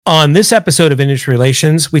On this episode of Industry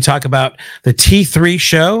Relations, we talk about the T3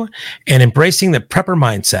 show and embracing the prepper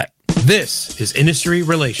mindset. This is Industry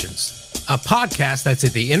Relations, a podcast that's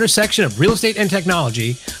at the intersection of real estate and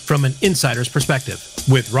technology from an insider's perspective,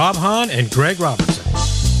 with Rob Hahn and Greg Robertson.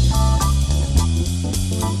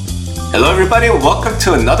 Hello, everybody, and welcome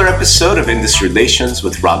to another episode of Industry Relations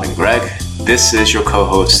with Rob and Greg. This is your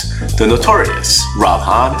co-host, the notorious Rob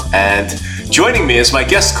Hahn, and joining me is my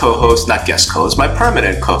my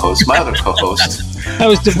permanent co-host, my other co-host. I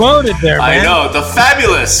was devoted there, man. I know, the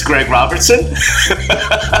fabulous Greg Robertson.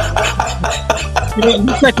 It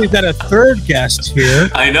looks like we've got a third guest here.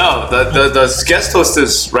 I know, the guest host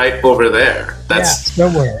is right over there. That's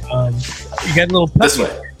somewhere. You got a little puppy. This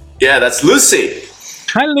way. Yeah, that's Lucy.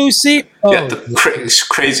 Hi, Lucy. Oh, yeah, the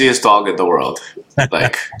craziest dog in the world.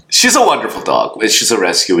 Like, she's a wonderful dog. She's a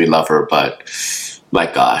rescue. We love her, but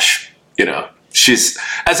my gosh, you know, she's,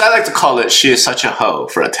 as I like to call it, she is such a hoe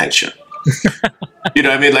for attention. You know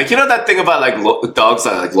what I mean? Like, you know that thing about like dogs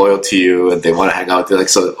that are like loyal to you and they want to hang out with you. Like,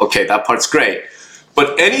 so okay, that part's great.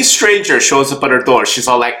 But any stranger shows up at her door, she's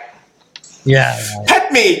all like, yeah.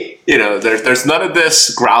 Pet me. You know, there's none of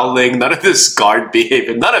this growling, none of this guard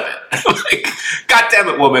behavior, none of it. I'm like, God damn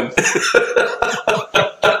it, woman.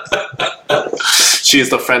 She is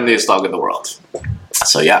the friendliest dog in the world.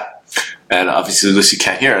 So yeah. And obviously Lucy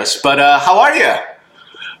can't hear us. But how are you?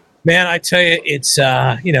 Man, I tell you, it's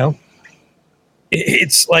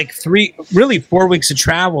it's like 4 weeks of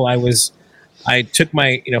travel. I took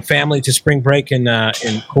my family to spring break in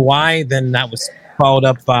Hawaii. Then that was followed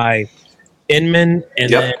up by Inman and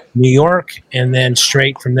then New York, and then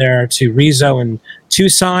straight from there to Rizzo and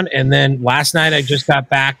Tucson. And then last night I just got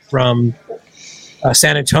back from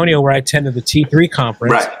San Antonio, where I attended the T3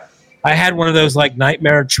 conference. Right. I had one of those like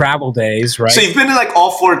nightmare travel days, right? So you've been in like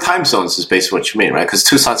all four time zones is basically what you mean, right? Because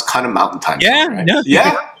Tucson's kind of mountain time zone, right? No,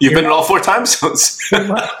 you've been in all four time zones. So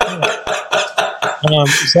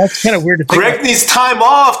that's kind of weird to think Greg needs time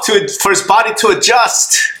off for his body to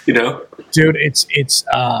adjust, you know? Dude, it's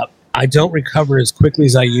I don't recover as quickly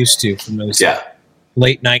as I used to from those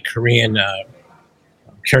late night Korean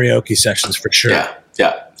karaoke sessions for sure.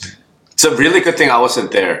 Yeah. It's a really good thing I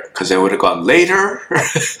wasn't there, because I would have gone later.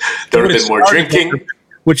 There would have been more drinking. Later,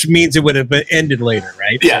 which means it would have been ended later,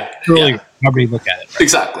 right? Yeah. So really, nobody look at it. Right?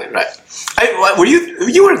 Exactly, right.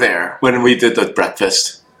 You were there when we did the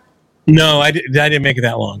breakfast? No, I didn't make it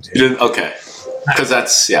that long, dude. You didn't? Okay. Because I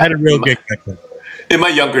had a real good breakfast. In my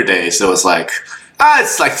younger days, it was like,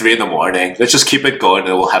 it's like 3 a.m. Let's just keep it going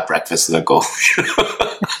and we'll have breakfast and then go.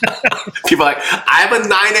 People are like, I have a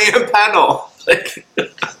 9 a.m. panel. Like,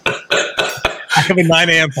 I have a 9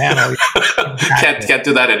 a.m. panel. Can't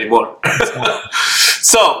do that anymore.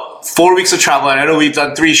 So 4 weeks of travel, and I know we've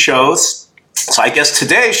done 3 shows. So I guess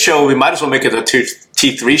today's show, we might as well make it a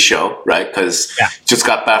T3 show, right? Because just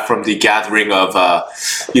got back from the gathering of,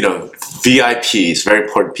 VIPs, very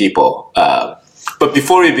important people. But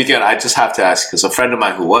before we begin, I just have to ask, because a friend of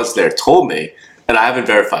mine who was there told me, and I haven't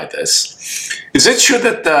verified this, is it true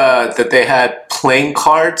that that they had playing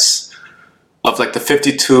cards of like the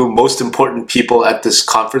 52 most important people at this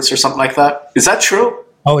conference or something like that? Is that true?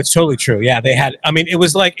 Oh, it's totally true. Yeah, they had. I mean, it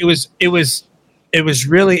was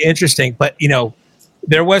really interesting. But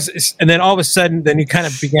there was, and then all of a sudden, then you kind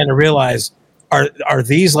of began to realize, are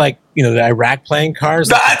these like the Iraq playing cards?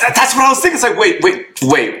 That's what I was thinking. It's like wait.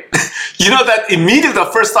 That immediately the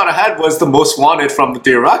first thought I had was the most wanted from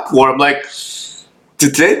the Iraq War. I'm like,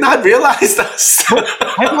 did they not realize this?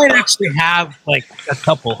 I might actually have like a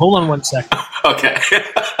couple. Hold on one second. Okay.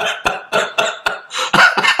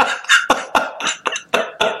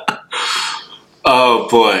 Oh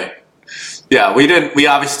boy. Yeah, we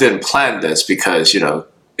obviously didn't plan this because,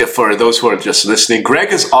 if for those who are just listening,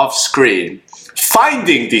 Greg is off screen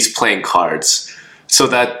finding these playing cards so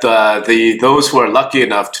that those who are lucky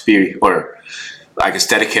enough to be, or I guess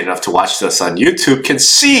dedicated enough to watch this on YouTube, can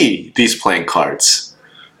see these playing cards.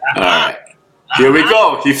 All right, here we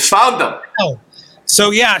go. He found them. Oh, so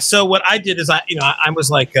what I did is I was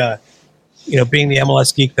like, being the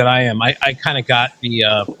MLS geek that I am, I kind of got the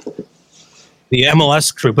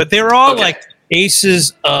MLS crew, but they were all like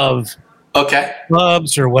aces of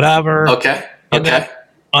clubs or whatever. Okay. And then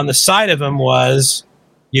on the side of them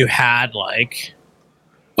you had like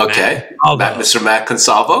Mr. Matt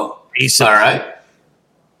Consalvo. Ace all right.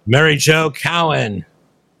 Mary Jo Cowan,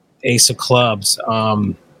 ace of clubs.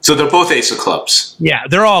 So they're both ace of clubs. Yeah,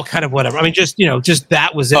 they're all kind of whatever. I mean, just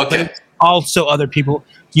that was it. Okay. But also other people.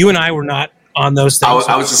 You and I were not on those things.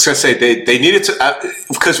 I was just going to say they needed to,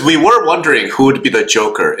 because we were wondering who would be the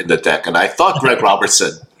Joker in the deck, and I thought Greg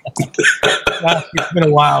Robertson Well, it's been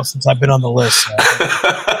a while since I've been on the list.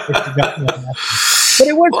 But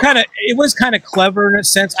it was kind of clever in a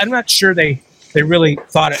sense. I'm not sure they really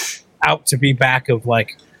thought it out to be back of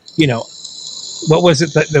like, what was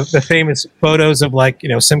it, the famous photos of like,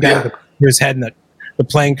 some guy with his head and the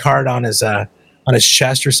playing card on his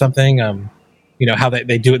chest or something. How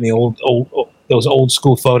they do it in the those old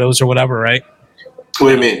school photos or whatever, right? What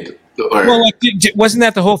do you mean? Well, like, wasn't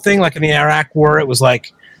that the whole thing? Like in the Iraq War, it was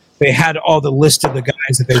like they had all the list of the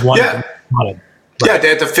guys that they wanted. Yeah, right? Yeah, they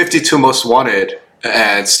had the 52 most wanted,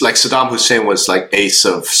 and it's like Saddam Hussein was like ace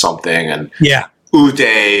of something, and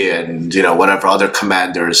Uday and whatever other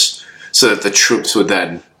commanders, so that the troops would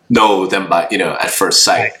then know them by at first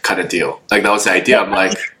sight, kind of deal. Like that was the idea. I'm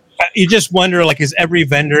like, you just wonder, like, is every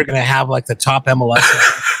vendor going to have like the top MLS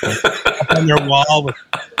up on their wall with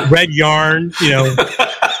red yarn,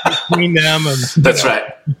 between them? And, that's right.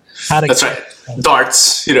 That's right.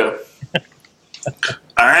 Darts, All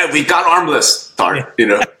right, we got armless dart,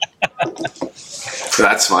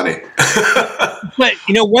 That's funny. But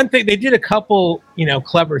one thing, they did a couple,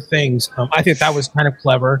 clever things. I think that was kind of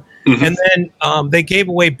clever. Mm-hmm. And then they gave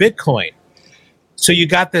away Bitcoin. So you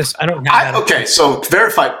got this. I don't know. Okay, so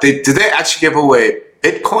verify. Did they actually give away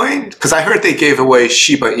Bitcoin? Because I heard they gave away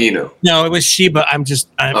Shiba Inu. No, it was Shiba.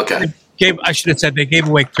 Okay. I should have said they gave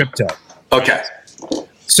away crypto. Okay.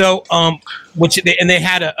 So, they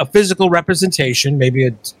had a physical representation,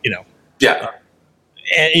 maybe Yeah.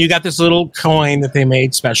 And you got this little coin that they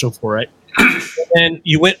made special for it. And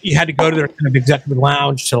you had to go to their kind of executive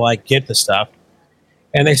lounge to like get the stuff.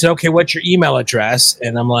 And they said, okay, what's your email address?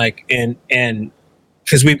 And I'm like, and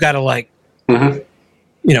because we've got to like,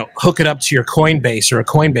 hook it up to your Coinbase or a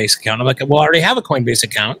Coinbase account. I'm like, well, I already have a Coinbase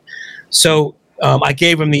account. So I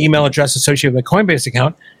gave them the email address associated with a Coinbase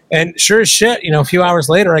account. And sure as shit, a few hours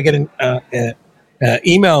later, I get an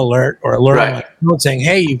email alert on my phone saying,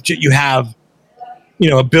 hey, you have,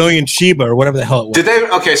 1 billion Shiba or whatever the hell it was. Did they?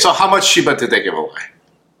 Okay, so how much Shiba did they give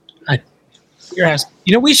away? You're asking,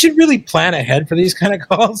 we should really plan ahead for these kind of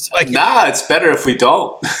calls. It's better if we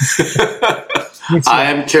don't. I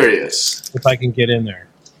am curious if I can get in there.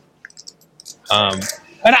 And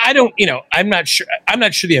I don't, I'm not sure. I'm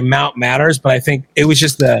not sure the amount matters, but I think it was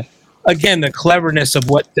just the cleverness of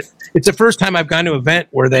what. It's the first time I've gone to an event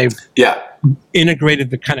where they've integrated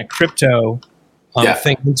the kind of crypto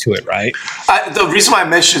thing into it, right? The reason why I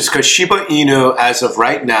mentioned it is because Shiba Inu, as of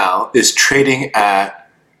right now, is trading at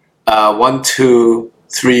 1, 2,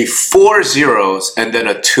 3, 4 zeros and then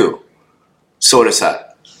a 2. So what is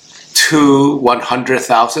that?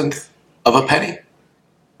 2/100,000th of a penny?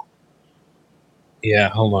 Yeah,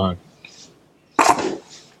 hold on.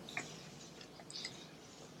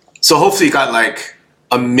 So hopefully you got like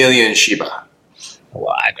 1 million Shiba.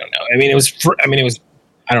 Well, I don't know. It was.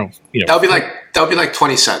 I don't. That would be like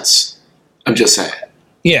 20 cents. I'm just saying.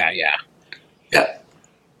 Yeah.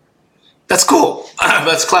 That's cool.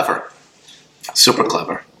 That's clever. Super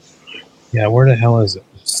clever. Yeah, where the hell is it?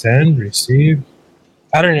 Send, receive.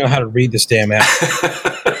 I don't even know how to read this damn app.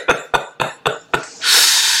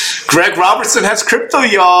 Greg Robertson has crypto,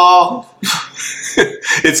 y'all.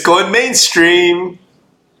 It's going mainstream.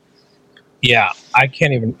 Yeah, I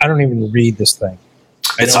don't even read this thing.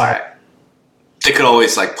 It's all right. They could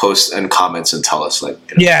always like post and comments and tell us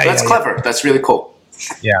that's clever. Yeah. That's really cool.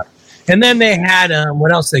 Yeah. And then they had,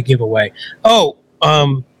 what else they give away? Oh,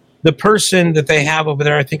 the person that they have over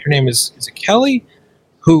there, I think her name is it Kelly,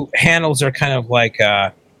 who handles their kind of like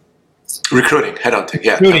recruiting, headhunting.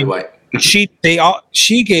 Yeah, recruiting.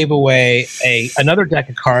 She gave away another deck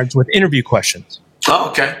of cards with interview questions. Oh,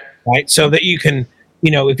 okay. Right, so that you can,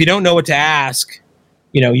 if you don't know what to ask,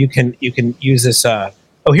 you can use this.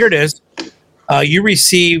 Here it is. You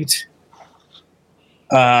received.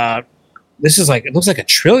 This is like, it looks like 1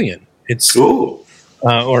 trillion. It's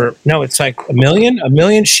or no, it's like 1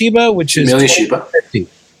 million Shiba, which is 1 million Shiba. 50.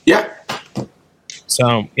 Yeah.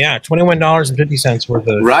 So yeah, $21.50 worth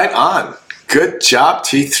of. Right on. Good job,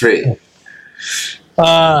 T3.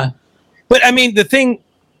 But I mean, the thing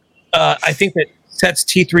I think that sets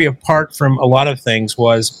T3 apart from a lot of things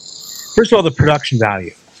was, first of all, the production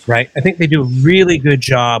value. Right. I think they do a really good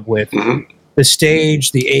job with the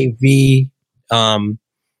stage, the AV,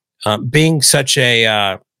 being such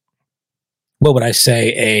a what would I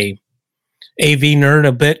say, a AV nerd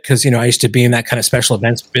a bit, because I used to be in that kind of special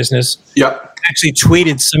events business. Yep. Actually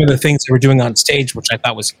tweeted some of the things they were doing on stage, which I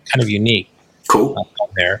thought was kind of unique. Cool.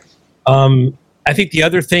 There. I think the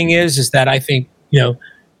other thing is that I think,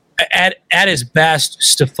 at his best,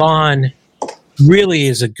 Stefan really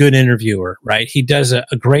is a good interviewer, right? He does a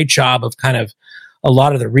great job of kind of a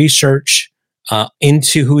lot of the research.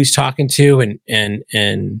 into who he's talking to,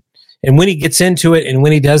 and when he gets into it, and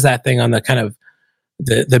when he does that thing on the kind of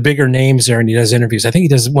the bigger names there, and he does interviews. I think he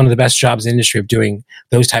does one of the best jobs in the industry of doing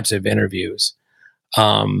those types of interviews.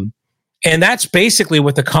 And that's basically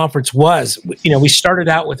what the conference was. We started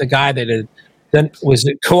out with a guy that was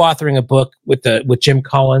co-authoring a book with Jim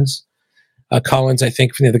Collins. Collins, I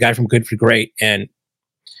think, the guy from Good for Great, and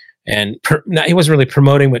he wasn't really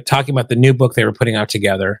promoting, but talking about the new book they were putting out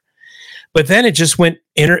together. But then it just went,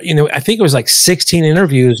 I think it was like 16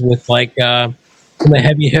 interviews with like some of the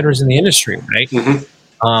heavy hitters in the industry, right? Mm-hmm.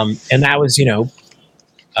 And that was, in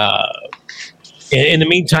the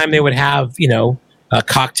meantime, they would have,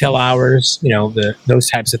 cocktail hours, those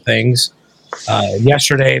types of things.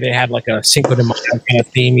 Yesterday they had like a Cinco de Mayo kind of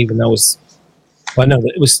theme, even though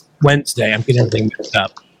it was Wednesday. I'm getting everything mixed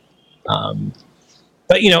up.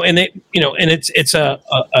 But it's a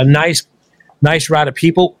nice route of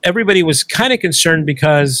people. Everybody was kind of concerned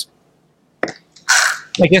because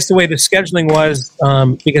I guess the way the scheduling was,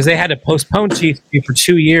 because they had to postpone T3 for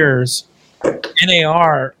 2 years.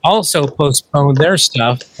 NAR also postponed their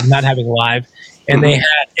stuff from not having live, and they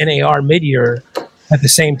had NAR mid-year at the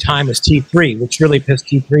same time as T3, which really pissed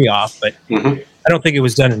T3 off. But I don't think it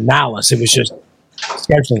was done in malice. It was just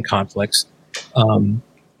scheduling conflicts.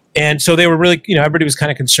 And so they were really, everybody was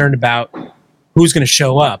kind of concerned about who's going to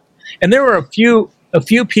show up. And there were a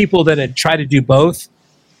few people that had tried to do both,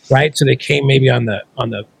 right? So they came maybe on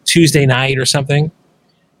the Tuesday night or something.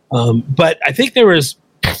 But I think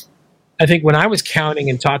when I was counting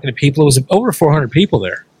and talking to people, it was over 400 people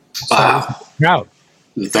there. So wow. Crowd.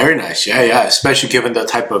 Very nice. Yeah. Especially given the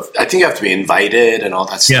type of, I think you have to be invited and all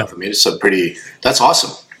that stuff. Yeah. I mean, that's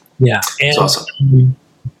awesome. Yeah. It's awesome.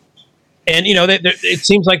 And, it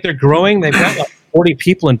seems like they're growing. They've got like 40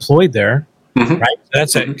 people employed there. Mm-hmm. Right, so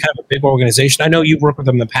that's a kind of a big organization. I know you've worked with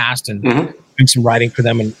them in the past and doing some writing for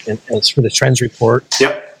them, and it's for the Trends Report.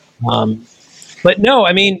 Yep. But no,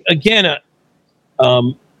 I mean, again,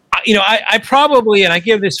 I probably, and I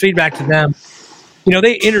give this feedback to them.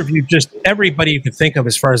 They interviewed just everybody you could think of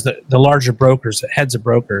as far as the larger brokers, the heads of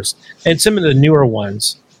brokers, and some of the newer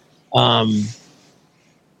ones. I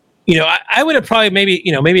would have probably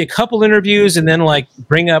maybe a couple interviews, and then like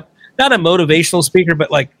bring up not a motivational speaker,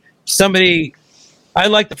 but like somebody. I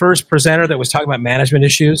like the first presenter that was talking about management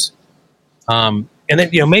issues, and then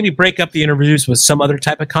maybe break up the interviews with some other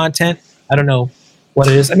type of content. I don't know what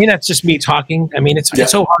it is. I mean, that's just me talking. I mean, it's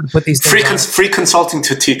so hard to put these things free consulting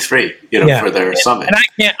to T3, for their summit.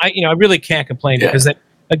 And I really can't complain because they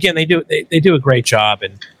do a great job,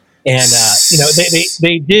 and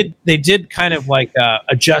they did kind of like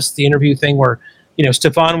adjust the interview thing where.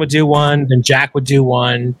 Stefan would do one, then Jack would do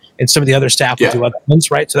one, and some of the other staff would do other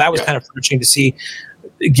ones, right? So that was kind of refreshing to see,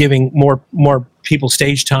 giving more people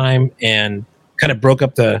stage time, and kind of broke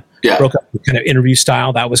up the kind of interview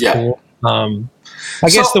style. That was cool. I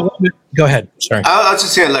guess go ahead. Sorry. I was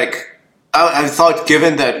just saying, like, I thought,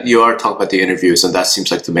 given that you are talking about the interviews, and that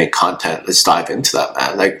seems like the main content, let's dive into that,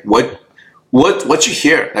 man. Like, what you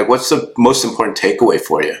hear? Like, what's the most important takeaway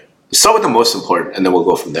for you? Start with the most important, and then we'll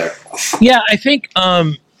go from there. Yeah, I think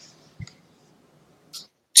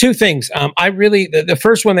two things. I really the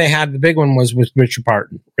first one they had, the big one was with Richard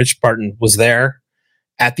Barton. Rich Barton was there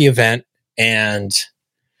at the event, and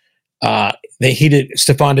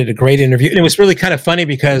Stefan did a great interview, and it was really kind of funny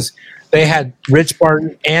because they had Rich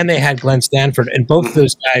Barton and they had Glenn Stanford, and both of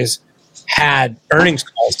those guys had earnings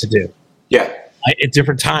calls to do. Yeah, at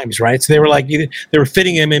different times, right? So they were like they were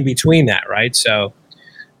fitting him in between that, right? So.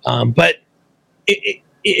 But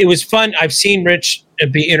it was fun. I've seen Rich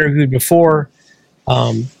be interviewed before,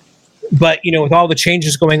 but with all the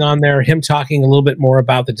changes going on there, him talking a little bit more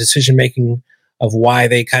about the decision making of why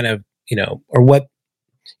they kind of or what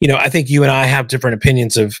I think you and I have different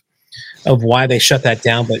opinions of why they shut that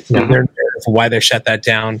down, but their narrative of why they shut that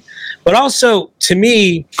down. But also, to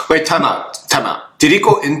me, wait, time out. Did he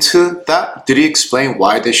go into that? Did he explain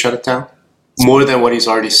why they shut it down more than what he's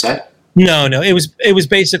already said? No. It was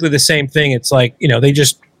basically the same thing. It's like they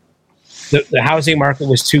just the housing market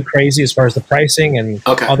was too crazy as far as the pricing, and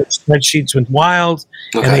all the spreadsheets went wild,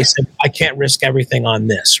 and they said, "I can't risk everything on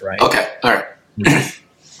this." Right? Okay. All right.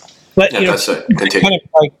 But kind of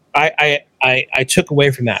like I took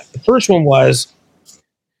away from that. The first one was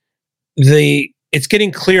it's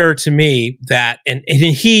getting clearer to me that, and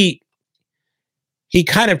he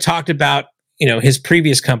kind of talked about his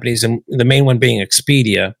previous companies, and the main one being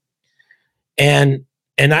Expedia. And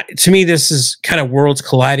to me, this is kind of worlds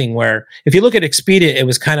colliding, where if you look at Expedia, it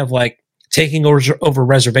was kind of like taking over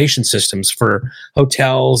reservation systems for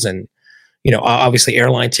hotels and, obviously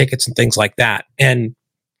airline tickets and things like that. And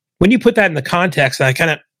when you put that in the context, and I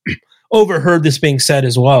kind of overheard this being said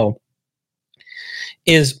as well,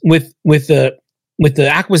 is with the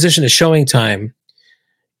acquisition of Showing Time,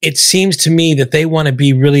 it seems to me that they want to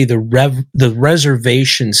be really the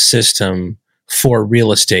reservation system for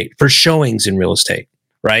real estate, for showings in real estate,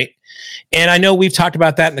 right? And I know we've talked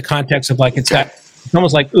about that in the context of like it's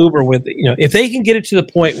almost like Uber with, if they can get it to the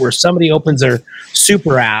point where somebody opens their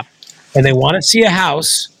super app and they want to see a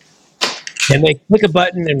house and they click a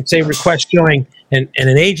button and say request showing and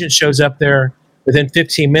an agent shows up there within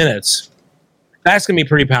 15 minutes, that's going to be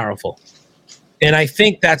pretty powerful. And I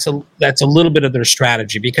think that's a little bit of their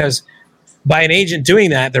strategy, because by an agent doing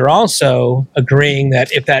that, they're also agreeing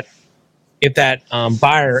that if that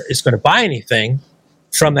buyer is going to buy anything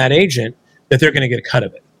from that agent, that they're going to get a cut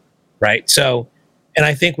of it, right? So, and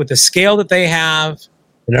I think with the scale that they have,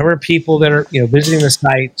 the number of people that are visiting the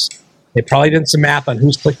sites, they probably did some math on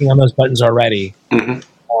who's clicking on those buttons already,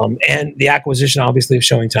 and the acquisition, obviously, of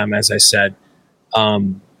Showing Time, as I said,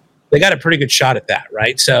 they got a pretty good shot at that,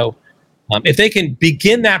 right? So. If they can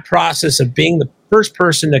begin that process of being the first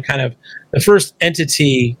person to kind of the first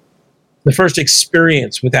entity, the first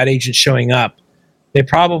experience with that agent showing up, they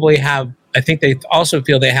probably have, I think they also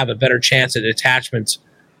feel they have a better chance at attachments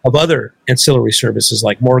of other ancillary services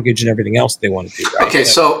like mortgage and everything else they want to do. Right? Okay,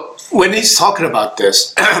 so when he's talking about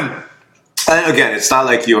this, again, it's not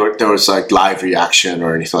like there was like live reaction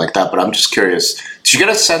or anything like that, but I'm just curious, did you get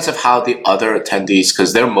a sense of how the other attendees,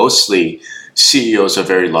 because they're mostly CEOs of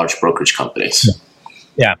very large brokerage companies.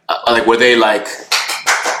 Yeah. Like, were they like,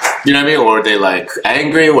 you know what I mean? Or were they like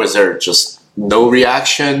angry? Was there just no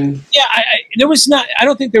reaction? Yeah, there was not, I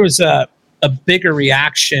don't think there was a bigger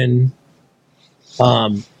reaction,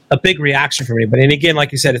 a big reaction from anybody. And again,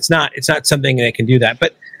 like you said, it's not something that can do that.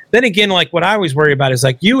 But then again, like what I always worry about is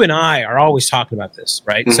like you and I are always talking about this,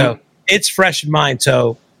 right? Mm-hmm. So it's fresh in mind.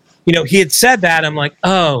 So, he had said that. I'm like,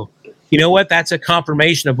 oh, you know what? That's a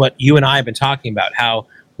confirmation of what you and I have been talking about, how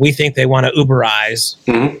we think they want to Uberize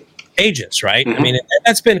agents, right? I mean,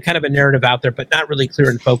 that's been kind of a narrative out there, but not really clear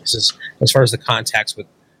and focused as far as the contacts with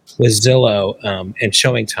Zillow and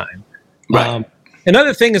Showing Time. Right.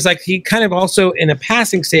 Another thing is like he kind of also in a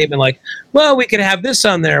passing statement, like, well, we could have this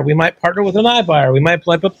on there. We might partner with an iBuyer. We might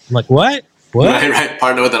play up. I'm like, what? Right.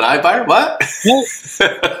 Partner with an iBuyer? What? Well,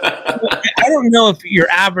 I don't know if your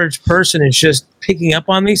average person is just picking up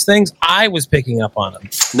on these things. I was picking up on them.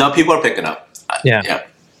 No, people are picking up. Yeah.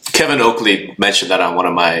 Kevin Oakley mentioned that on one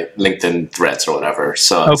of my LinkedIn threads or whatever.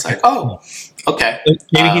 So it's like, oh, okay.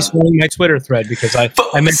 Maybe he's following my Twitter thread because I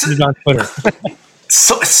mentioned it on Twitter.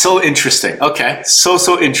 So interesting. Okay.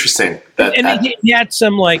 So interesting. He had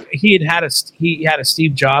some he had a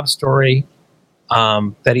Steve Jobs story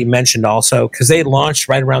that he mentioned also, because they launched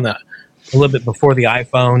right around a little bit before the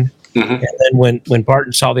iPhone. Mm-hmm. And then when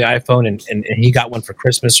Barton saw the iPhone and he got one for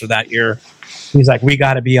Christmas for that year, he's like, we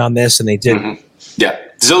got to be on this. And they did. Mm-hmm. Yeah.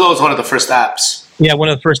 Zillow is one of the first apps. Yeah, one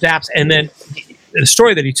of the first apps. And then the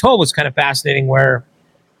story that he told was kind of fascinating, where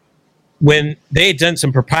when they had done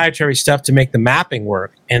some proprietary stuff to make the mapping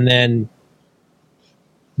work, and then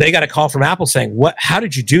they got a call from Apple saying, how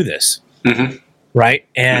did you do this? Mm-hmm. Right.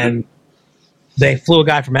 And they flew a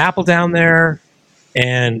guy from Apple down there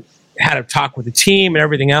and had a talk with the team and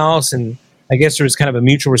everything else. And I guess there was kind of a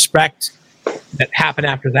mutual respect that happened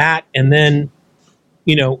after that. And then,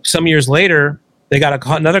 some years later, they got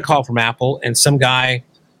another call from Apple, and some guy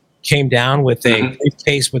came down with a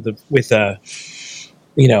briefcase with a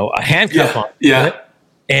handcuff on it,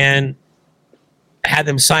 and had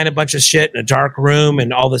them sign a bunch of shit in a dark room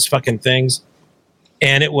and all this fucking things.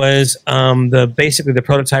 And it was basically the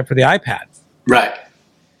prototype for the iPad. Right.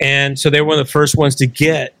 And so they were one of the first ones to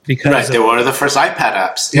get, because they were one of the first iPad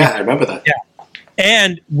apps. Yeah, I remember that. Yeah.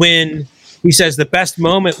 And when he says the best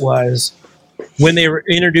moment was when they were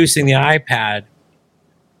introducing the iPad,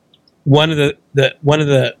 one of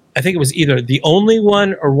the I think it was either the only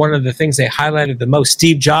one or one of the things they highlighted the most,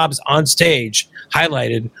 Steve Jobs on stage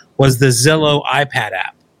highlighted, was the Zillow iPad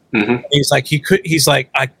app. Mm-hmm. He's like,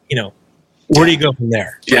 where do you go from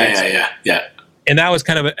there? Yeah. And that was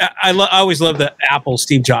kind of I always love the Apple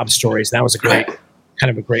Steve Jobs stories. That was a great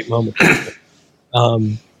moment.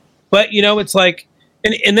 But it's like,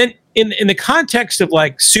 and then in the context of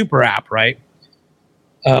like super app, right?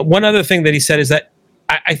 One other thing that he said is that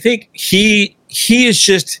I think he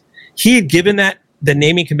had given that the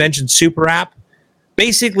naming convention super app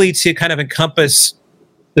basically to kind of encompass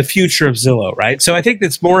the future of Zillow, right? So I think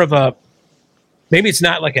that's more of maybe it's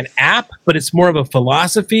not like an app, but it's more of a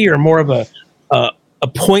philosophy or more of a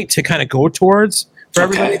point to kind of go towards for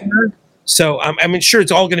everybody. So I'm sure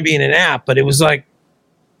it's all going to be in an app, but it was like,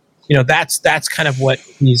 that's kind of what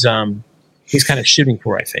he's kind of shooting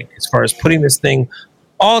for, I think, as far as putting this thing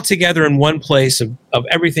all together in one place of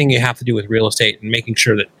everything you have to do with real estate and making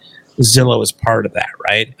sure that Zillow is part of that,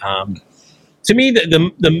 right? To me,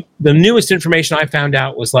 the newest information I found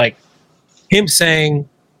out was like him saying,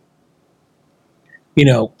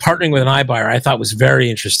 partnering with an iBuyer, I thought was very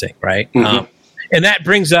interesting, right? Mm-hmm. And that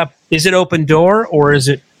brings up, is it Opendoor or is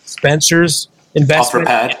it Spencer's investment?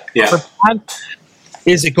 OfferPad, yeah. OfferPad?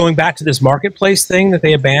 Is it going back to this marketplace thing that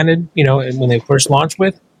they abandoned, when they first launched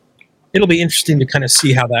with? It'll be interesting to kind of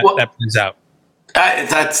see how that plays out.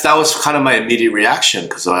 That was kind of my immediate reaction,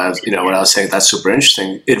 because when I was saying that's super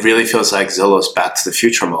interesting, it really feels like Zillow's back to the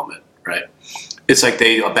future moment, right? It's like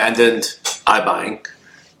they abandoned iBuying,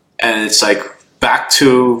 and it's like back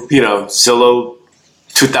to Zillow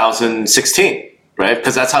 2016, right?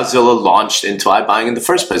 Because that's how Zillow launched into iBuying in the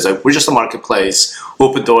first place. Like, we're just a marketplace,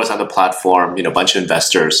 Opendoor's on the platform, a bunch of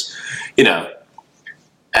investors, and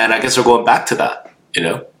I guess we're going back to that,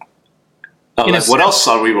 what else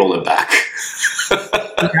are we rolling back?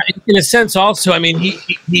 In a sense, also, I mean,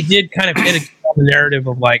 he did kind of hit the narrative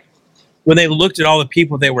of like when they looked at all the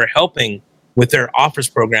people they were helping with their offers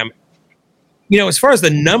program. As far as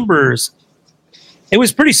the numbers, it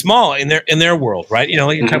was pretty small in their world, right?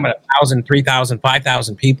 You're talking about 1,000, 3,000,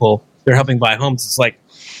 5,000 people they're helping buy homes. It's like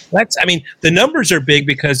the numbers are big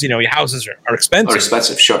because your houses are expensive. Are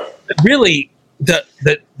expensive, sure. But really, the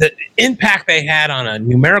impact they had on a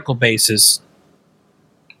numerical basis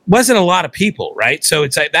wasn't a lot of people, right? So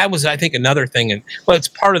it's like that was, I think, another thing, and it's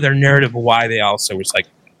part of their narrative of why they also was like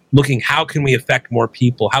looking, how can we affect more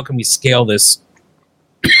people? How can we scale this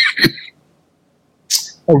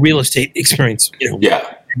a real estate experience?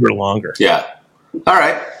 Longer. Yeah. All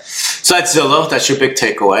right. So that's Zillow. That's your big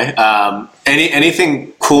takeaway.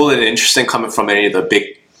 Anything cool and interesting coming from any of the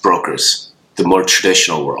big brokers, the more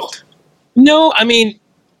traditional world? No, I mean,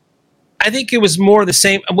 I think it was more the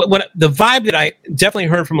same. What the vibe that I definitely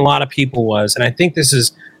heard from a lot of people was, and I think this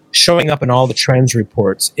is showing up in all the trends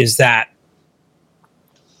reports, is that,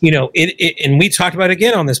 and we talked about it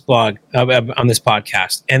again on this blog, on this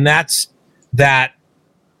podcast, and that's that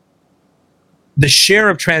the share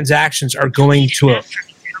of transactions are going to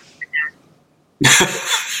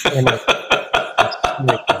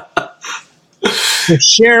the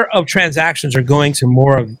share of transactions are going to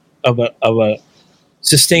more of a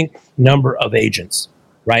distinct number of agents,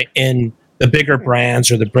 right? In the bigger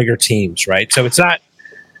brands or the bigger teams, right? So it's not.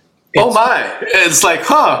 It's like,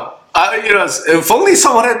 if only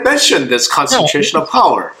someone had mentioned this concentration of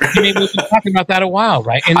power. I mean, we've been talking about that a while,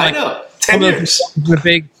 right? And I know, 10 years.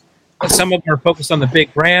 Some of them are focused on the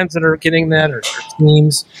big brands that are getting that, or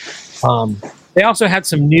teams. They also had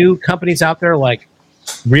some new companies out there like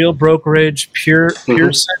Real Brokerage, Pearside,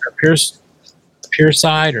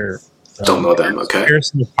 or don't know them. Okay,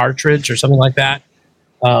 Pearson Partridge or something like that.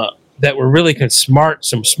 That were really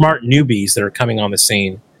some smart newbies that are coming on the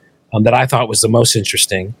scene. That I thought was the most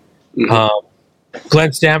interesting. Mm-hmm.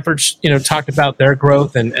 Glenn Stanford, talked about their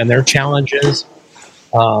growth and their challenges,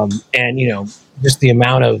 and just the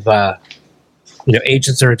amount of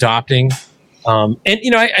agents they're adopting.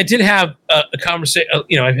 I did have a conversation.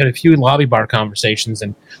 I've had a few lobby bar conversations,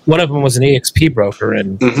 and one of them was an EXP broker,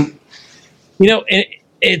 and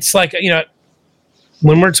it's like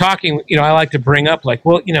when we're talking, I like to bring up like,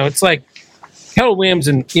 it's like Keller Williams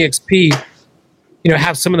and EXP,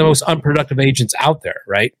 have some of the most unproductive agents out there,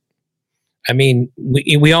 right? I mean,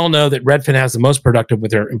 we all know that Redfin has the most productive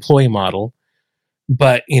with their employee model,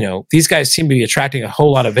 but these guys seem to be attracting a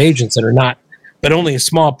whole lot of agents that are not. But only a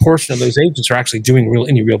small portion of those agents are actually doing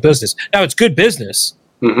any real business. Now, it's good business,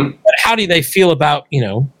 but how do they feel about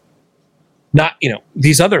not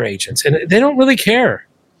these other agents? And they don't really care.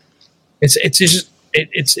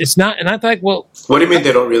 It's not. And I thought, well, what do you mean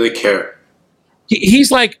they don't really care? He's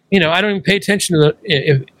like, I don't even pay attention to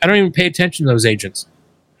I don't even pay attention to those agents.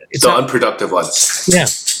 It's the unproductive ones. Yeah.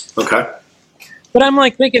 Okay. But I'm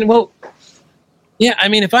like thinking, well, yeah. I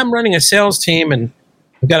mean, if I'm running a sales team and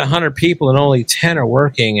I've got 100 people and only 10 are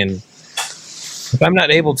working, and if I'm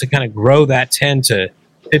not able to kind of grow that 10 to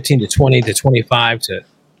 15 to 20 to 25 to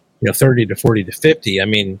 30 to 40 to 50, I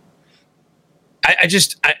mean,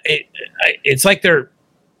 it's like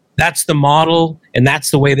that's the model, and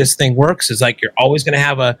that's the way this thing works. Is like you're always going to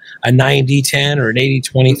have a 90-10 or an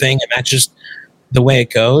 80-20 thing, and that's just the way it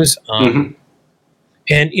goes. And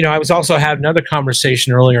I was also had another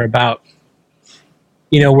conversation earlier about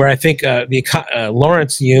where I think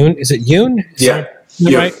Lawrence Yun, is it Yun?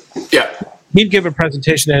 Right? Yeah. He'd give a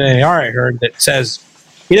presentation at NAR, I heard, that says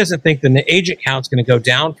he doesn't think the agent count's going to go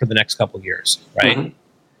down for the next couple of years, right?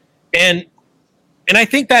 Mm-hmm. And and I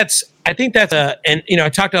think that's and I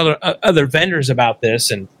talked to other vendors about this,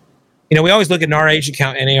 and we always look at an R agent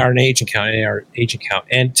count, NAR and agent count, NAR agent count,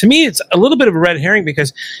 and to me, it's a little bit of a red herring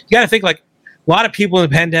because you got to think like a lot of people in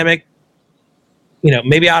the pandemic,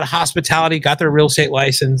 maybe out of hospitality, got their real estate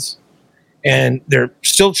license, and they're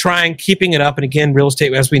still keeping it up. And again, real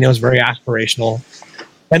estate, as we know, is very aspirational.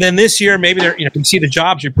 And then this year, maybe you can see the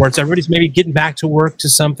jobs reports. Everybody's maybe getting back to work to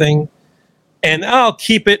something. And I'll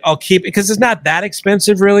keep it because it's not that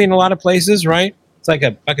expensive really in a lot of places, right? It's like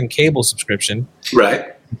a fucking cable subscription.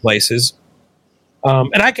 Right. In places.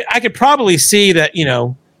 And I could probably see that,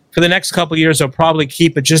 for the next couple of years, I'll probably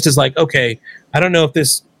keep it just as like, okay, I don't know if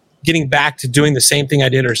this getting back to doing the same thing I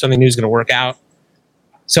did or something new is going to work out.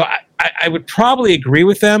 So I would probably agree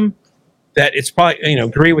with them that it's probably,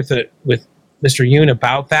 agree with Mr. Yoon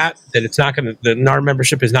about that it's not going to, the NAR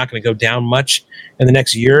membership is not going to go down much in the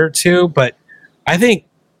next year or two. But I think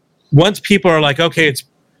once people are like, okay, it's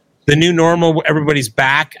the new normal, everybody's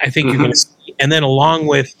back, I think you're going to see, and then along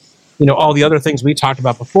with, all the other things we talked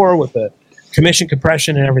about before with the commission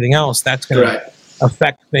compression and everything else, that's going to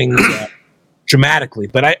affect things dramatically.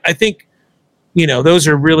 But I think, those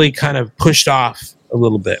are really kind of pushed off a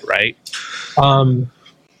little bit, right?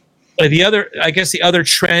 The other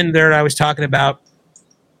trend there I was talking about,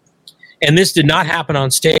 and this did not happen on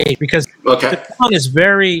stage because the town is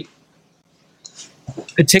very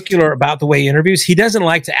particular about the way he interviews. He doesn't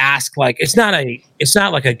like to ask it's not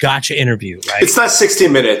like a gotcha interview, right? It's not 60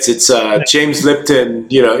 Minutes. It's James Lipton,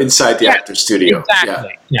 inside the actor studio.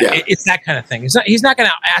 Exactly. Yeah. It's that kind of thing. He's not going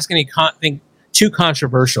to ask anything too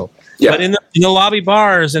controversial. Yeah. But in the lobby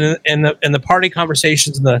bars and the party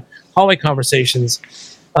conversations and the hallway conversations,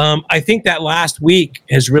 I think that last week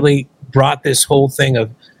has really brought this whole thing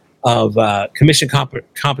of commission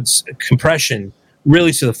compression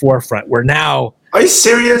really to the forefront. Where now, are you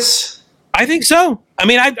serious? I think so. I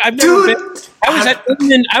mean, I've never been.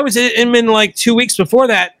 I was at Inman like 2 weeks before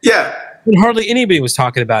that. Yeah, and hardly anybody was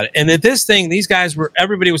talking about it. And that this thing,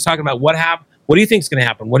 everybody was talking about what happened. What do you think is going to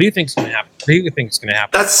happen? What do you think is going to happen? What do you think is going to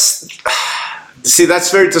happen?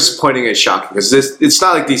 That's very disappointing and shocking because it's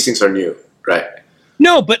not like these things are new, right?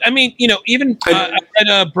 No, but I mean, even I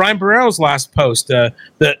read Brian Barrero's last post,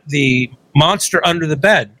 the monster under the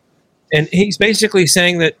bed, and he's basically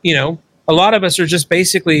saying that a lot of us are just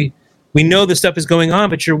basically, we know this stuff is going on,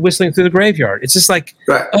 but you're whistling through the graveyard. It's just like,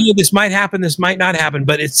 oh, this might happen, this might not happen,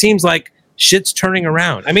 but it seems like shit's turning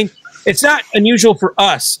around. I mean, it's not unusual for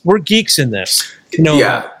us. We're geeks in this.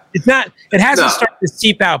 It's not. It hasn't started to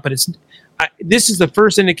seep out, but this is the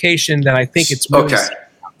first indication that I think it's really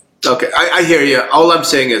Okay, I hear you. All I'm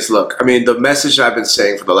saying is, look, I mean, the message I've been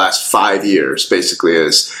saying for the last 5 years basically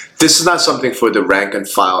is this is not something for the rank and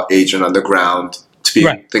file agent on the ground to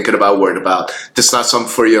be thinking about, worried about. This is not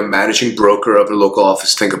something for your managing broker of the local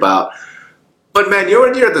office to think about. But man,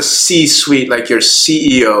 you're the C-suite, like you're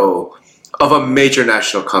CEO of a major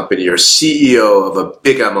national company, you're CEO of a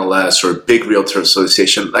big MLS or a big realtor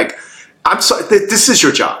association. Like, I'm sorry, this is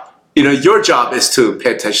your job. Your job is to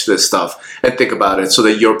pay attention to this stuff and think about it so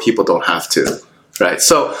that your people don't have to, right?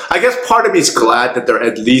 So I guess part of me is glad that they're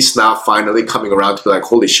at least now finally coming around to be like,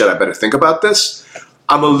 holy shit, I better think about this.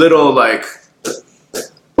 I'm a little like,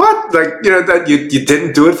 what? Like, that you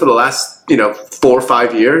didn't do it for the last, 4 or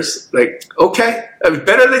 5 years? Like, okay,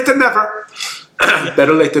 better late than never.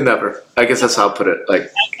 Better late than never. I guess that's how I'll put it. Like,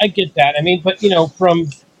 I get that. I mean, but, I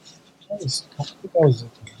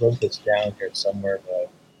wrote this down here somewhere, but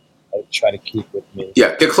I try to keep with me.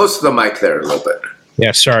 Yeah, get close to the mic there a little bit.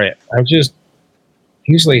 Yeah, sorry. I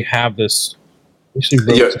usually have this.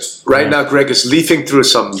 Right now, Greg is leafing through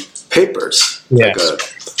some papers. Yes.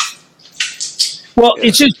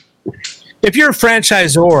 It's just, if you're a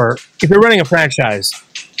franchisor, if you're running a franchise,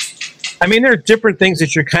 I mean, there are different things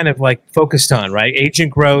that you're kind of like focused on, right?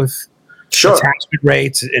 Agent growth, attachment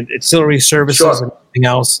rates, and ancillary services, and everything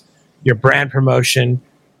else, your brand promotion.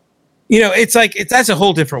 It's like that's a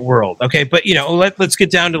whole different world, okay? But let's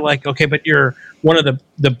get down to like, okay, but you're one of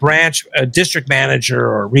the branch district manager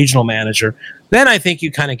or regional manager. Then I think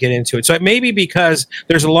you kind of get into it. So maybe because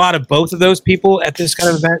there's a lot of both of those people at this kind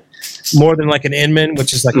of event, more than like an Inman,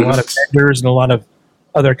 which is like a lot of vendors and a lot of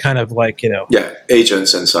other kind of like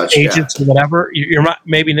agents and such, and whatever. You're not,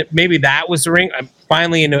 maybe that was the ring. I'm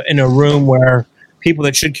finally in a room where people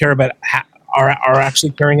that should care about are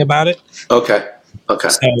actually caring about it. Okay.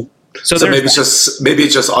 So maybe it's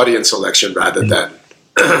just audience selection rather than.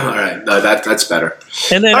 All right, no, that's better.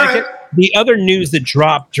 And then the other news that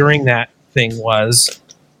dropped during that thing was,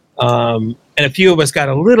 and a few of us got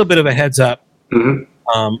a little bit of a heads up,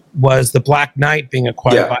 was the Black Knight being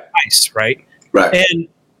acquired by ICE, right? Right. And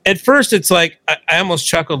at first it's like I almost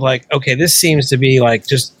chuckled, like, okay, this seems to be like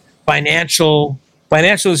just financial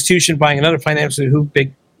institution buying another financial.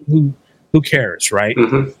 Who cares, right?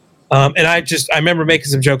 Mm-hmm. And I remember making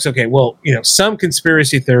some jokes. Okay, well, some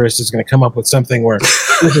conspiracy theorist is going to come up with something where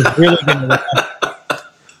this is really going to.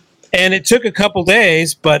 And it took a couple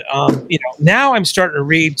days, but now I'm starting to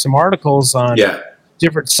read some articles on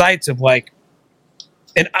different sites of like,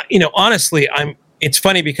 and honestly, it's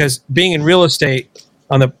funny because being in real estate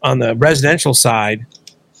on the residential side,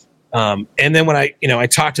 and then when I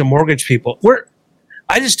talk to mortgage people,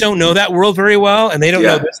 I just don't know that world very well, and they don't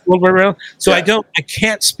know this world very well. So I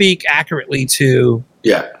can't speak accurately to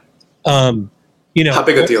how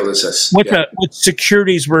big a deal is this? What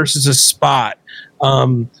securities versus a spot,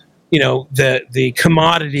 the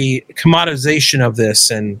commoditization of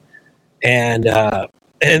this and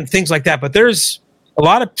things like that. But there's a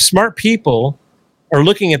lot of smart people are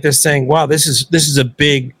looking at this saying, wow, this is a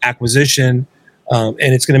big acquisition, and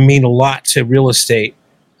it's going to mean a lot to real estate.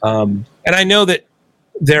 And I know that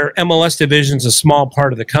their MLS division is a small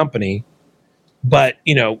part of the company, but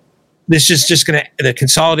this is just going to, the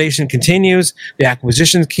consolidation continues, the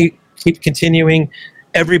acquisitions keep continuing,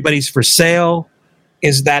 everybody's for sale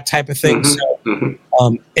is that type of thing. Mm-hmm.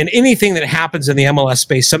 So, and anything that happens in the MLS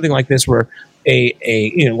space, something like this, where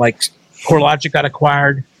like CoreLogic got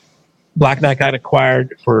acquired, Black Knight got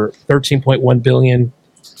acquired for $13.1 billion.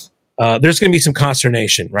 There's going to be some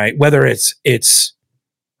consternation, right? Whether it's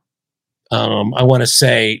I want to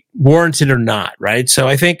say warranted or not, right? So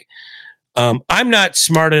I think I'm not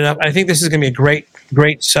smart enough. I think this is going to be a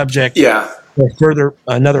great subject for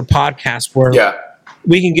another podcast where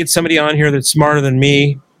we can get somebody on here that's smarter than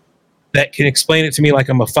me that can explain it to me like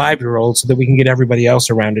I'm a 5-year-old, so that we can get everybody else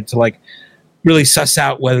around it to like really suss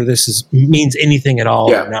out whether this means anything at all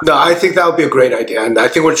or not. No, I think that would be a great idea, and I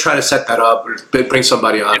think we're trying to set that up, bring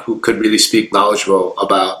somebody on who could really speak knowledgeable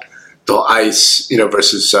about the ICE,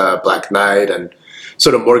 versus Black Knight and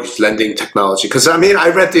sort of mortgage lending technology. Because I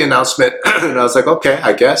read the announcement and I was like, okay,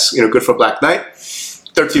 I guess good for Black Knight.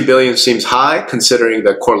 $13 billion seems high considering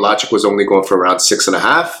that CoreLogic was only going for around $6.5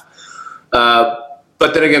 billion.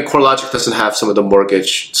 But then again, CoreLogic doesn't have some of the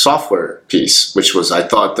mortgage software piece, which was, I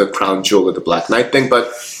thought, the crown jewel of the Black Knight thing.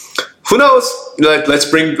 But who knows? Let's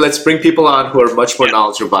bring people on who are much more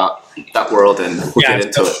knowledgeable about that world, and we'll get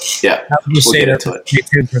into it. Yeah, we'll get into it. Stay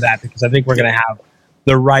tuned for that, because I think we're going to have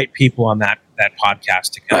the right people on that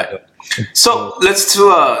podcast to come. Right. So let's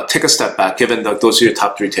take a step back, given that those are your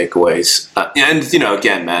top 3 takeaways. And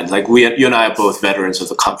again, man, like you and I are both veterans of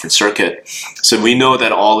the conference circuit, so we know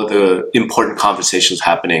that all of the important conversations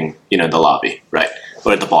happening, in the lobby, right,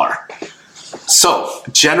 or at the bar. So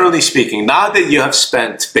generally speaking, now that you have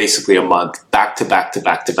spent basically a month back to back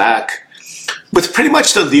with pretty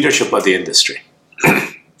much the leadership of the industry,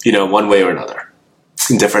 one way or another,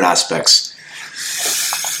 in different aspects.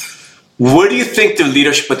 What do you think the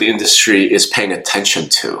leadership of the industry is paying attention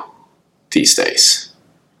to these days?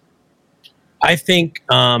 I think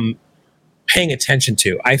paying attention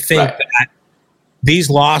to. I think that these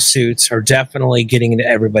lawsuits are definitely getting into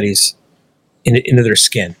everybody's into their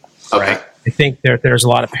skin. Okay. Right? I think there's a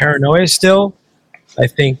lot of paranoia still. I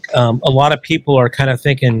think a lot of people are kind of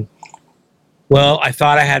thinking, well, I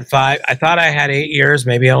thought I had 5. I thought I had 8 years.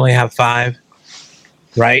 Maybe I only have 5.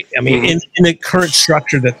 Right. I mean, in the current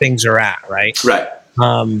structure that things are at. Right. Right.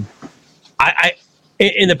 I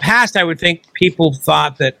in the past, I would think people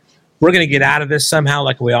thought that we're going to get out of this somehow,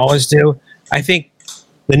 like we always do. I think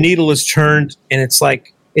the needle is turned, and it's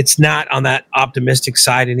like it's not on that optimistic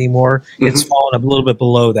side anymore. Mm-hmm. It's fallen a little bit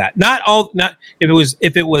below that. Not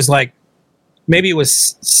if it was like maybe it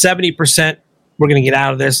was 70%. We're going to get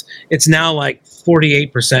out of this. It's now like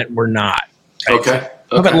 48%. We're not. Right? Okay.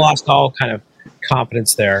 I haven't lost all kind of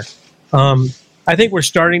confidence there. I think we're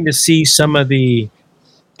starting to see some of the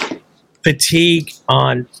fatigue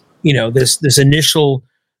on this initial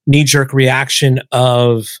knee-jerk reaction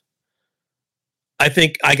of, I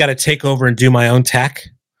think I got to take over and do my own tech.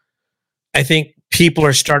 I think people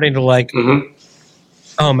are starting to like,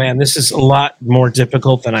 oh man, this is a lot more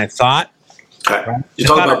difficult than I thought. Okay. Right? You're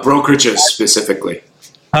talking about brokerages specifically.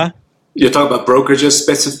 Huh? You're talking about brokerages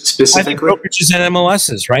specifically? I think brokerages and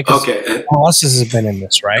MLSs, right? Okay. MLSs have been in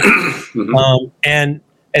this, right? And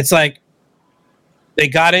it's like they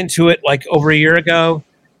got into it like over a year ago,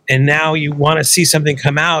 and now you want to see something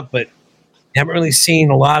come out, but you haven't really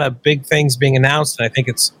seen a lot of big things being announced. And I think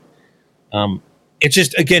it's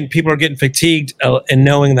just, again, people are getting fatigued and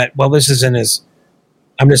knowing that, well, this isn't as,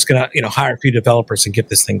 I'm just going to hire a few developers and get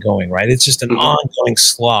this thing going, right? It's just an ongoing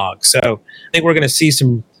slog. So I think we're going to see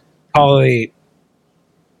some probably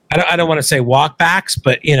I don't want to say walkbacks,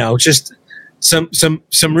 but just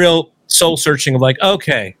some real soul searching of like,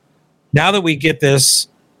 okay, now that we get this,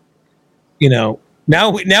 now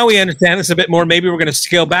we understand this a bit more. Maybe we're going to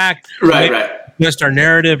scale back, right, just our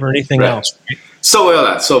narrative or anything else. Right?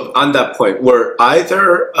 So on that point, were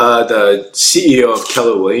either the CEO of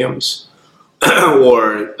Keller Williams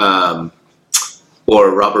or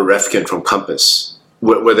Robert Reffkin from Compass,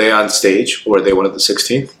 were they on stage, or were they one of the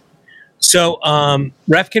 16th? So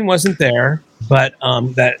Reffkin wasn't there, but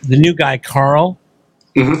the new guy Carl,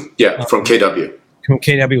 from KW. From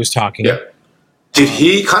KW was talking. Yeah. Did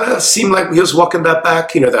he kind of seem like he was walking that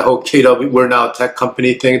back? That whole KW, we're now a tech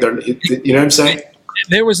company thing. You know what I'm saying?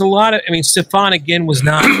 There was a lot of. Stefan again was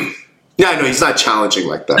not. Yeah, no, he's not challenging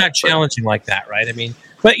like that. Not challenging like that, right?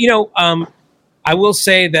 But I will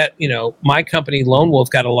say that my company Lone Wolf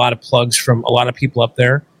got a lot of plugs from a lot of people up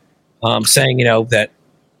there, saying that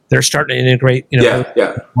they're starting to integrate.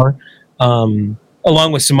 More,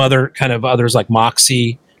 along with some other kind of others like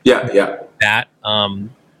Moxie. That. And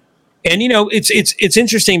it's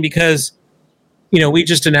interesting because we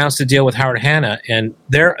just announced a deal with Howard Hanna, and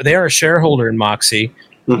they're a shareholder in Moxie.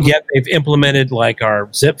 Mm-hmm. Yet they've implemented like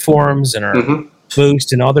our zip forms and our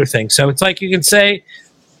Boost and other things. So it's like you can say,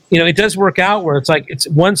 it does work out where it's like it's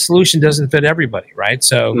one solution doesn't fit everybody, right?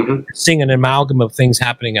 So you're seeing an amalgam of things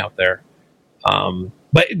happening out there.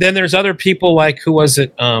 But then there's other people like who was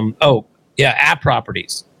it? App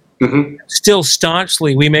Properties. Mm-hmm. Still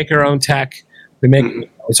staunchly, we make our own tech. We make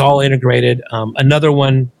it's all integrated. Another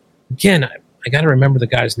one, again, I got to remember the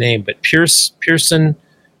guy's name, but Pearson,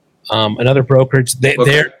 another brokerage.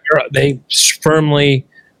 They firmly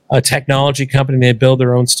a technology company. They build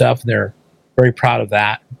their own stuff, and they're very proud of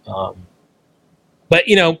that. But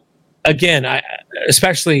again,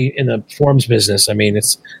 especially in the forms business,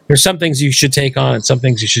 there's some things you should take on, and some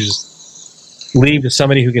things you should just leave to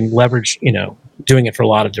somebody who can leverage. Doing it for a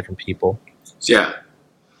lot of different people. Yeah.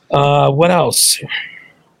 What else?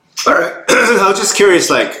 All right. I was just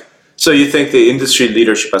curious, so you think the industry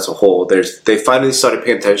leadership as a whole, they finally started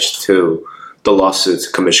paying attention to the lawsuits,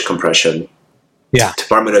 commission compression,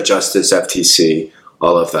 Department of Justice, FTC,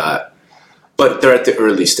 all of that. But they're at the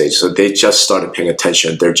early stage, so they just started paying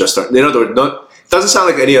attention. They're just starting. In other words, it doesn't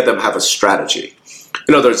sound like any of them have a strategy.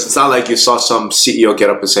 In other words, it's not like you saw some CEO get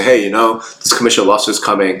up and say, hey, this commission lawsuit's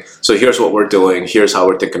coming, so here's what we're doing, here's how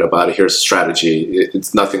we're thinking about it, here's the strategy.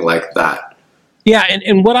 It's nothing like that. Yeah,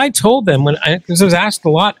 and what I told them, because I was asked a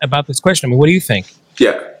lot about this question, what do you think?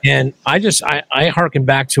 Yeah. And I hearken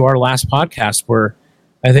back to our last podcast where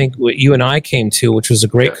I think what you and I came to, which was a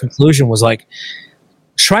great conclusion, was like,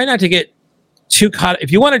 try not to get too caught.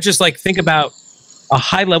 If you want to just think about a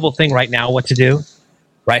high level thing right now, what to do,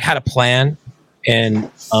 right? How to plan. And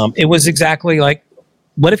it was exactly like,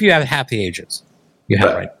 what if you have half the agents you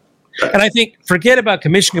have right? And I think, forget about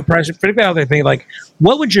commission compression, forget about other things,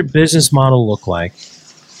 what would your business model look like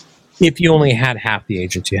if you only had half the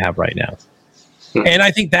agents you have right now? And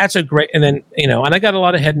I think that's a great, and then, and I got a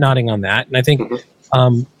lot of head nodding on that. And I think,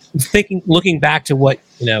 looking back to what,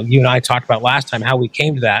 you and I talked about last time, how we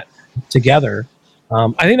came to that together,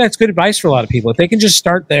 I think that's good advice for a lot of people. If they can just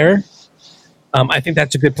start there, I think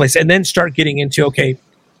that's a good place. And then start getting into, okay,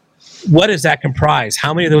 what does that comprise?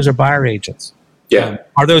 How many of those are buyer agents? Yeah.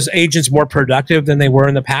 Are those agents more productive than they were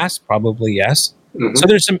in the past? Probably yes. Mm-hmm. So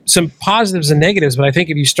there's some positives and negatives, but I think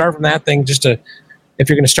if you start from that thing, if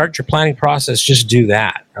you're going to start your planning process, just do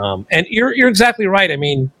that. And you're exactly right.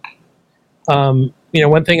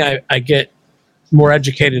 One thing I get more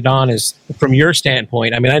educated on is from your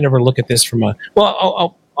standpoint. I never look at this from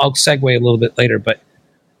I'll segue a little bit later, but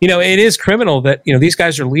it is criminal that, these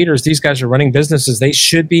guys are leaders. These guys are running businesses.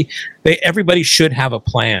 Everybody should have a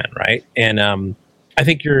plan, right? And I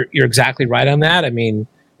think you're exactly right on that. And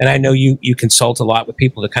I know you consult a lot with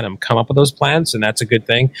people to kind of come up with those plans, and that's a good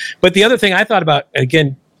thing. But the other thing I thought about,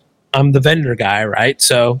 again, I'm the vendor guy, right?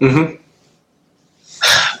 So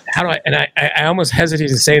how do I almost hesitate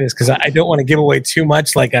to say this because I don't want to give away too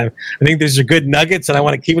much. I think these are good nuggets and I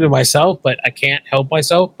want to keep it to myself, but I can't help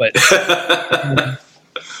myself. But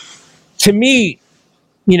to me,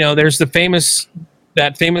 there's that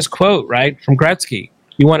famous quote, right, from Gretzky.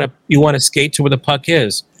 You want to skate to where the puck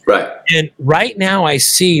is. Right. And right now I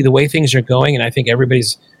see the way things are going, and I think everybody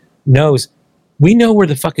knows we know where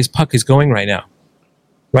the puck is going right now.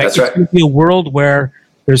 Right? That's right. It's going to be a world where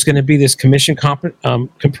there's going to be this commission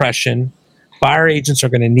compression. Buyer agents are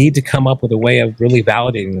going to need to come up with a way of really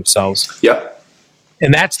validating themselves. Yep.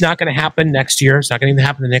 And that's not going to happen next year. It's not going to even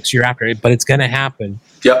happen the next year after, but it's going to happen.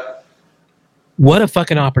 Yep. What a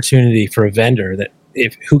fucking opportunity for a vendor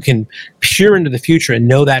who can peer into the future and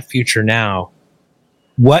know that future now.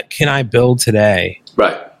 what can I build today?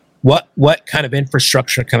 Right. What kind of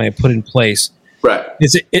infrastructure can I put in place? Right.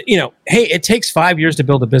 Is it hey, it takes 5 years to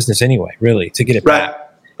build a business anyway, really, to get it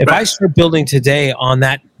back. If I start building today on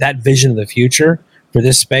that vision of the future for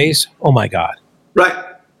this space, oh my God. Right.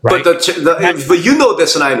 But but you know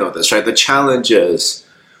this and I know this, right? The challenge is,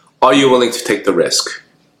 are you willing to take the risk?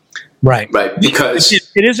 Right. Right. Because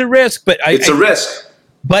it is a risk, but it's a risk.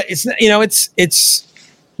 But it's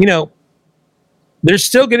there's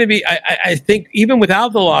still going to be, I think, even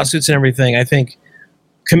without the lawsuits and everything, I think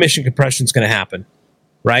commission compression is going to happen,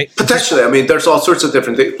 right? Potentially. I mean, there's all sorts of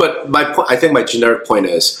different things. But I think my generic point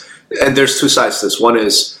is, and there's two sides to this. One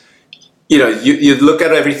is, you look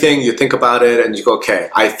at everything, you think about it, and you go,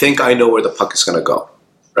 okay, I think I know where the puck is going to go,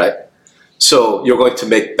 right? So you're going to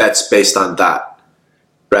make bets based on that,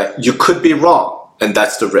 right? You could be wrong, and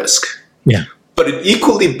that's the risk. Yeah. But an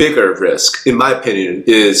equally bigger risk, in my opinion,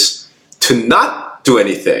 is to not do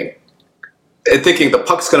anything and thinking the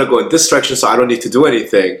puck's going to go in this direction, so I don't need to do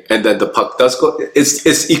anything, and then the puck does go.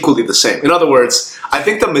 It's equally the same. In other words, I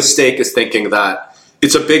think the mistake is thinking that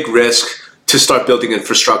it's a big risk to start building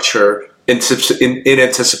infrastructure in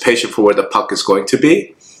anticipation for where the puck is going to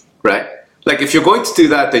be, right? Like if you're going to do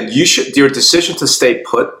that, then your decision to stay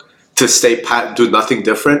put, to stay pat, and do nothing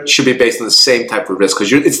different should be based on the same type of risk,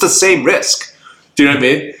 because it's the same risk. Do you know what I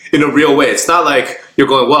mean? In a real way. It's not like you're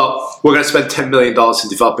going, well, we're going to spend $10 million in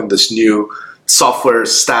developing this new software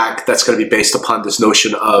stack that's going to be based upon this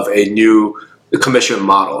notion of a new commission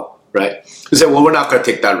model, right? You say, well, we're not going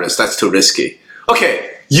to take that risk. That's too risky.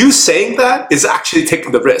 Okay, you saying that is actually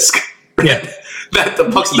taking the risk. Right? Yeah. That the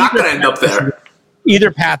puck's not going to end up there.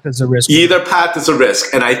 Either path is a risk. Either path is a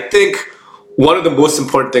risk. And I think one of the most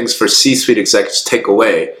important things for C-suite executives to take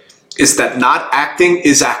away is that not acting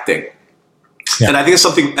is acting. Yeah. And I think it's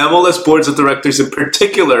something MLS boards of directors in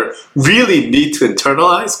particular really need to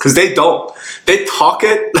internalize, because they don't. They talk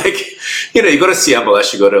it like, you go to see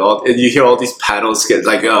MLS, you go to and you hear all these panels get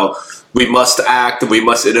like, oh, we must act, we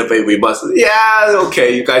must innovate,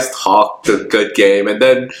 okay, you guys talk the good game. And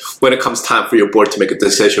then when it comes time for your board to make a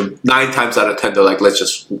decision, 9 times out of 10, they're like, let's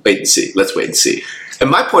just wait and see. Let's wait and see. And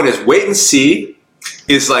my point is, wait and see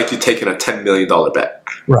is like you taking a $10 million bet.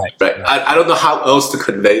 Right. I don't know how else to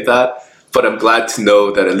convey that. But I'm glad to know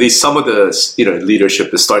that at least some of the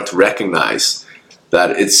leadership is starting to recognize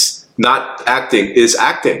that it's not acting is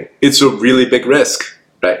acting. It's a really big risk,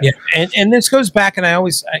 right? Yeah, and this goes back, and I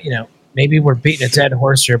always, maybe we're beating a dead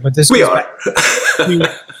horse here, but this we goes are. Back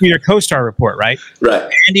to your CoStar report, right? Right.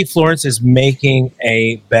 Andy Florence is making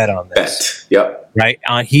a bet on this. Yep. Right.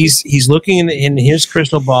 He's looking in his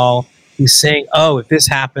crystal ball. He's saying, oh, if this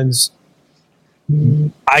happens,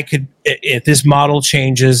 if this model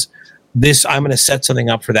changes, I'm going to set something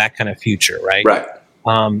up for that kind of future, right? Right.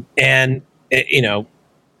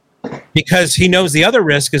 Because he knows the other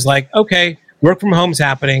risk is like, okay, work from home's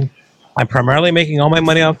happening. I'm primarily making all my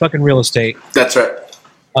money off fucking real estate. That's right.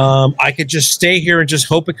 I could just stay here and just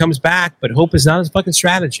hope it comes back, but hope is not a fucking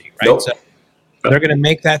strategy, right? Nope. So they're going to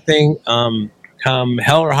make that thing come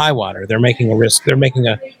hell or high water. They're making a risk. They're making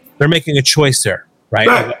a choice there,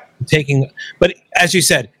 right? But as you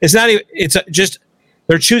said, it's not even. Just.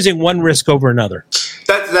 They're choosing one risk over another.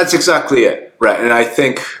 That's exactly it, right? And I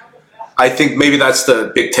think maybe that's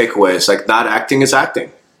the big takeaway. It's like not acting is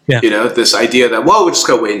acting. Yeah. This idea that, well, we're just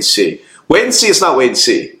going to wait and see. Wait and see is not wait and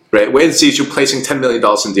see, right? Wait and see is you placing $10 million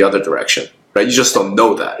in the other direction, right? You just don't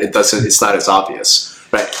know that. It's not as obvious,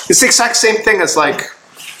 right? It's the exact same thing as like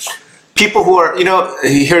people who are,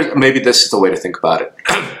 here, maybe this is the way to think about it.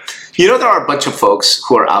 There are a bunch of folks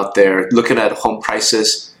who are out there looking at home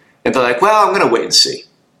prices, and they're like, well, I'm going to wait and see.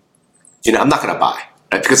 I'm not going to buy,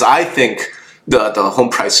 right? Because I think the home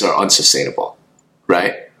prices are unsustainable,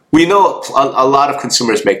 right? We know a lot of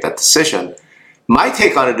consumers make that decision. My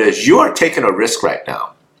take on it is you are taking a risk right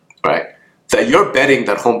now, right? That you're betting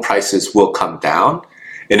that home prices will come down.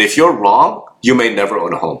 And if you're wrong, you may never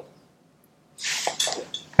own a home.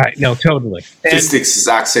 Right. No, totally. It's the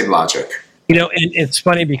exact same logic. And it's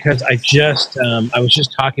funny because I was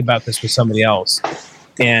just talking about this with somebody else.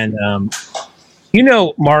 And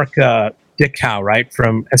Mark Dickau, right,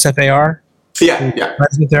 from SFAR? Yeah.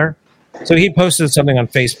 President there. So he posted something on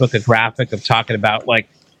Facebook, a graphic of talking about like,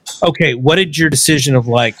 okay, what did your decision of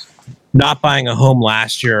like not buying a home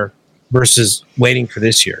last year versus waiting for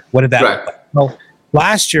this year? What did that look like? Well,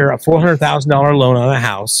 last year, a $400,000 loan on a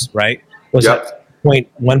house, right, was at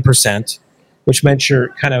 0.1%, which meant your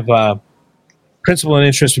kind of principal and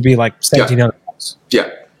interest would be like $1,700. Yeah.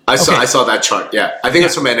 I saw that chart. Yeah. I think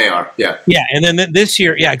it's from NAR. Yeah. Yeah. And then this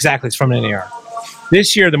year, yeah, exactly. It's from NAR.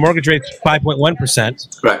 This year, the mortgage rate is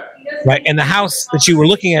 5.1%. Right. right? And the house that you were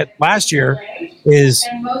looking at last year is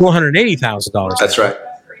 $480,000. That's right.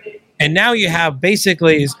 And now you have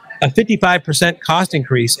basically a 55% cost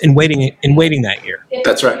increase in waiting that year.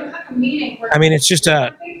 That's right. I mean, it's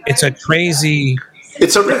a crazy.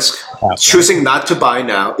 It's a risk. Choosing not to buy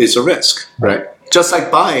now is a risk, right? Just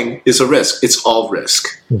like buying is a risk. It's all risk.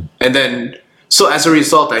 And then, so as a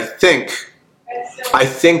result, I think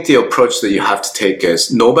the approach that you have to take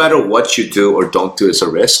is no matter what you do or don't do is a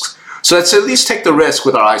risk. So let's at least take the risk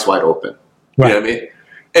with our eyes wide open. Right. You know what I mean?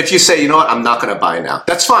 If you say, you know what, I'm not going to buy now,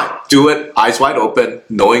 that's fine. Do it, eyes wide open,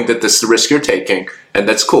 knowing that this is the risk you're taking, and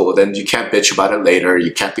that's cool. Then you can't bitch about it later.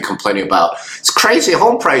 You can't be complaining about it's crazy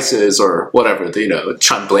home prices or whatever,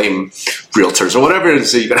 try and blame realtors or whatever it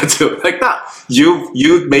is that you're going to do. Like, no,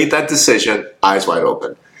 you made that decision, eyes wide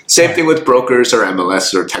open. Same thing with brokers or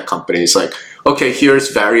MLS or tech companies. Like, okay, here's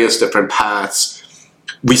various different paths.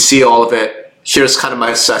 We see all of it. Here's kind of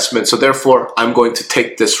my assessment. So therefore, I'm going to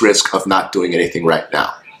take this risk of not doing anything right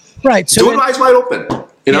now. Right. So do it eyes wide open.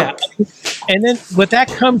 You know? Yeah. And then what that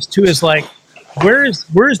comes to is like, where's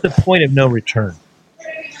the point of no return?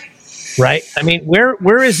 Right? I mean,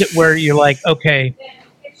 where is it where you're like, okay,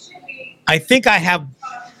 I think I have,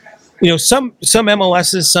 some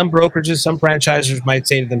MLSs, some brokerages, some franchisers might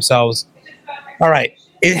say to themselves, all right,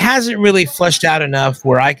 it hasn't really fleshed out enough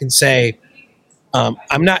where I can say,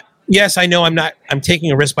 I'm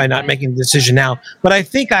taking a risk by not making the decision now, but I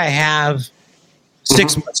think I have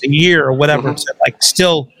 6 months, a year, or whatever, to like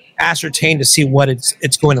still ascertain to see what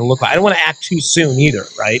it's going to look like. I don't want to act too soon either,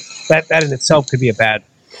 right? That in itself could be a bad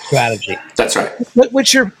strategy. That's right.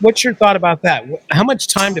 What's your thought about that? How much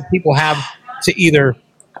time do people have to either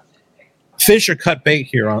fish or cut bait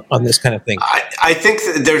here on this kind of thing? I think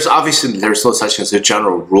there's no such thing as a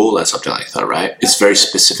general rule as something like that, right? It's very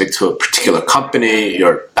specific to a particular company,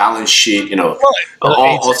 your balance sheet,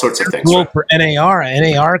 all sorts of things. Rule for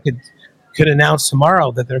NAR could announce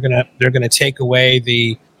tomorrow that they're gonna take away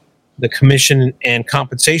the commission and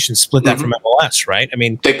compensation, split that from MLS, right? I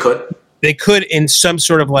mean, they could in some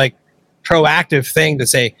sort of like proactive thing to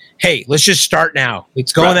say, hey, let's just start now.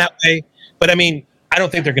 It's going that way. But I mean, I don't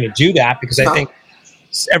think they're going to do that because I think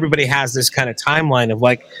everybody has this kind of timeline of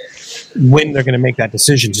like when they're going to make that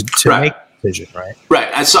decision to make a decision, right? Right.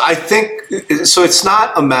 And so I think, so it's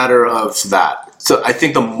not a matter of that. So I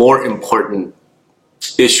think the more important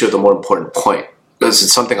issue, the more important point, because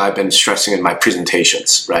it's something I've been stressing in my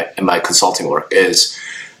presentations, right, in my consulting work, is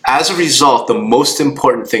as a result, the most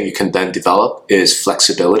important thing you can then develop is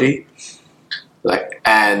flexibility,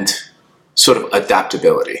 and sort of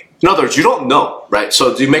adaptability. In other words, you don't know, right?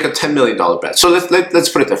 So you make a $10 million bet. So let's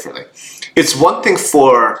put it differently. It's one thing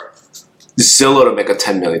for Zillow to make a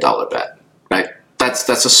 $10 million bet, right? That's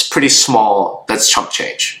a pretty small, that's chump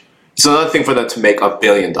change. It's another thing for them to make $1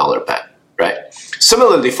 billion bet, right?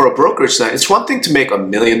 Similarly, for a brokerage, then it's one thing to make $1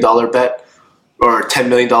 million bet or a $10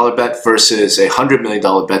 million bet versus a $100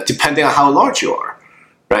 million bet, depending on how large you are,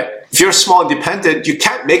 right? If you're a small independent, you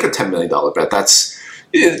can't make a $10 million bet. That's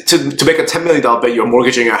to make a $10 million bet, you're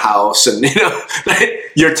mortgaging your house, and right?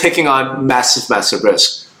 You're taking on massive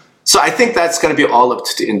risk. So I think that's going to be all up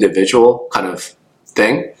to the individual kind of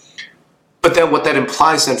thing. But then what that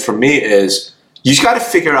implies then for me is you got to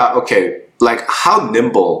figure out, okay, like how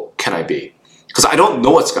nimble can I be? Because I don't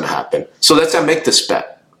know what's going to happen. So let's say I make this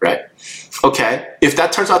bet, right? Okay, if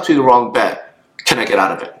that turns out to be the wrong bet, can I get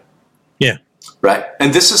out of it? Yeah. Right?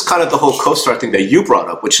 And this is kind of the whole CoStar thing that you brought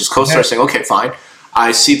up, which is CoStar saying, okay, fine,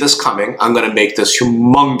 I see this coming. I'm going to make this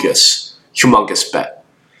humongous bet.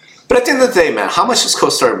 But at the end of the day, man, how much has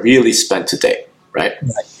CoStar really spent to date, right?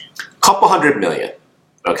 Couple $100 million,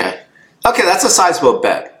 okay? Okay, that's a sizable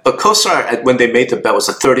bet. But CoStar, when they made the bet, was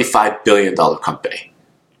a $35 billion company,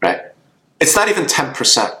 right? It's not even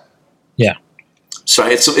 10%. Yeah. So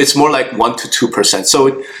it's more like 1% to 2%.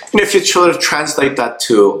 So if you sort of translate that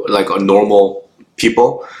to like a normal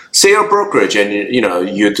people, say you're a brokerage and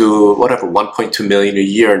you do whatever 1.2 million a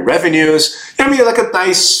year in revenues.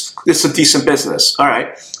 It's a decent business. All right,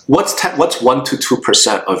 what's 1% to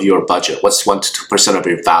 2% of your budget? What's 1% to 2% of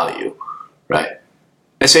your value, right?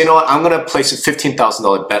 And say, you know what, I'm going to place a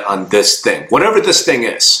 $15,000 bet on this thing, whatever this thing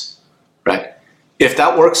is, right? If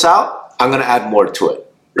that works out, I'm going to add more to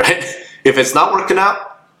it, right? If it's not working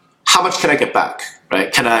out, how much can I get back,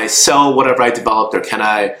 right? Can I sell whatever I developed, or can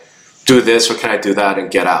I do this, or can I do that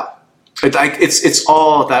and get out? It's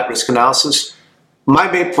all that risk analysis.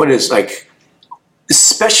 My main point is like,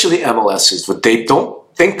 especially MLSs, what they don't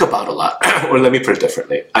think about a lot, or let me put it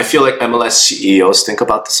differently. I feel like MLS CEOs think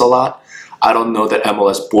about this a lot. I don't know that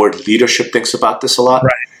MLS board leadership thinks about this a lot.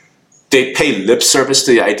 Right. They pay lip service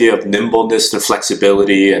to the idea of nimbleness, the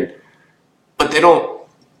flexibility, and but they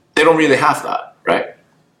don't really have that, right?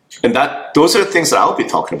 And those are the things that I'll be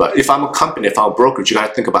talking about. If I'm a company, if I'm a brokerage, you got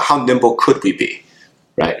to think about how nimble could we be,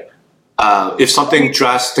 right? If something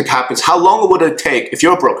drastic happens, how long would it take? If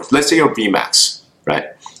you're a broker, let's say you're RE/MAX, right?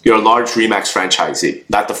 You're a large RE/MAX franchisee,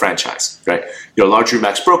 not the franchise, right? You're a large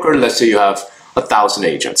RE/MAX broker. Let's say you have 1,000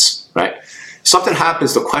 agents, right? If something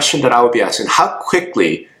happens, the question that I would be asking, how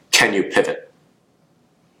quickly can you pivot,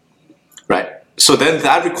 right? So then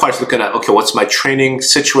that requires looking at, okay, what's my training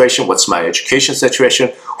situation? What's my education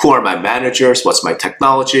situation? Who are my managers? What's my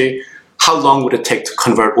technology? How long would it take to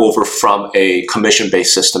convert over from a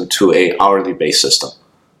commission-based system to a hourly-based system,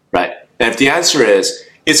 right? And if the answer is,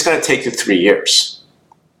 it's going to take you 3 years,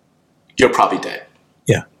 you're probably dead.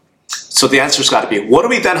 Yeah. So the answer's got to be, what do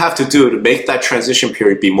we then have to do to make that transition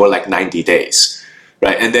period be more like 90 days,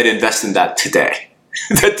 right? And then invest in that today.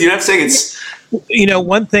 Do you know what I'm saying? It's,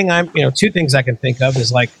 one thing two things I can think of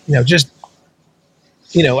is like, just,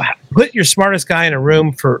 put your smartest guy in a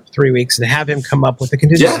room for 3 weeks and have him come up with a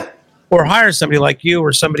contingency, or hire somebody like you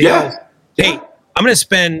or somebody else. Hey, I'm going to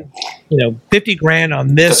spend, $50,000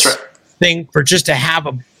 on this thing for just to have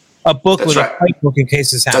a book with a playbook in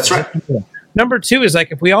case this happens. That's right. Number two is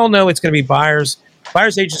like, if we all know it's going to be buyers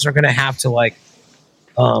agents are going to have to like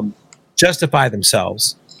justify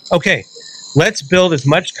themselves. Okay, let's build as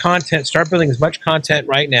much content. Start building as much content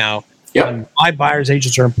right now. On why buyers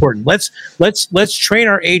agents are important. Let's train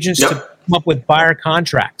our agents to come up with buyer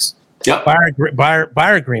contracts,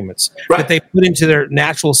 buyer agreements that they put into their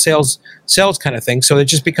natural sales kind of thing. So it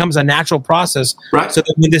just becomes a natural process. Right. So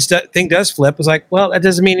that when this thing does flip, it's like, well, that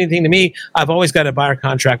doesn't mean anything to me. I've always got a buyer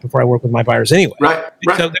contract before I work with my buyers anyway. Right.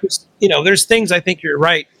 So there's things, I think you're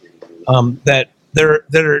right, that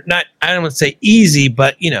are not, I don't want to say easy,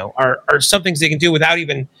 but are some things they can do without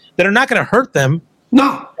even, that are not going to hurt them.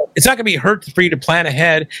 No, it's not going to be hurt for you to plan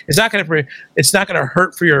ahead. It's not going to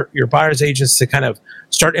hurt for your buyers agents to kind of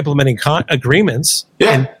start implementing agreements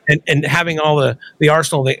and having all the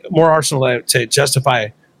arsenal, more arsenal to justify,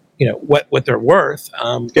 what they're worth.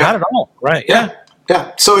 Not at all, right? Yeah.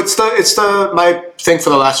 So it's my thing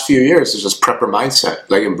for the last few years is just prepper mindset,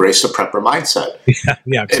 like embrace the prepper mindset.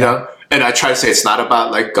 Yeah, exactly. And I try to say it's not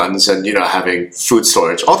about like guns and having food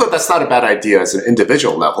storage, although that's not a bad idea as an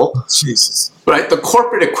individual level. Jesus. Right, the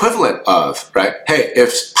corporate equivalent of, right, hey,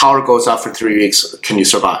 if power goes out for 3 weeks, can you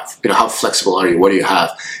survive? How flexible are you? What do you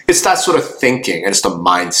have? It's that sort of thinking, and it's the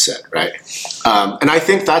mindset, right? And I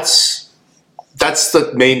think that's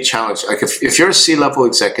the main challenge. Like if you're a C-level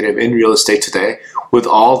executive in real estate today, with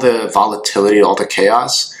all the volatility, all the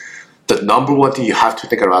chaos, the number one thing you have to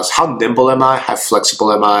think about is how nimble am I? How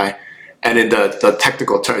flexible am I? And in the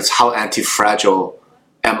technical terms, how anti-fragile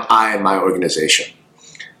am I in my organization?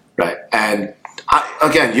 Right, and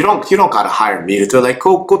you don't got to hire me. They're like,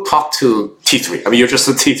 go talk to T3. I mean, you're just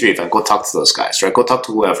a T3 event. Go talk to those guys, right? Go talk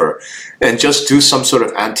to whoever, and just do some sort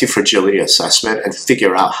of anti-fragility assessment and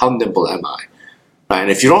figure out how nimble am I, right?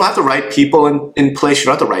 And if you don't have the right people in place, you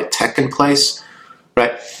don't have the right tech in place,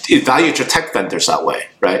 right? Evaluate your tech vendors that way,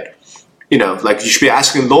 right? Like you should be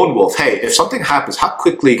asking Lone Wolf, hey, if something happens, how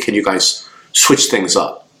quickly can you guys switch things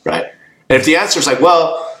up, right? And if the answer is like,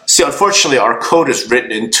 well, see, unfortunately, our code is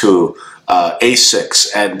written into ASICs,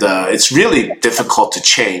 and it's really difficult to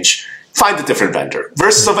change. Find a different vendor.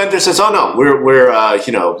 Versus a vendor says, "Oh no,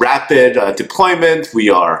 we're rapid deployment. We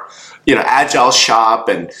are agile shop,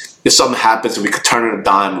 and if something happens, we could turn it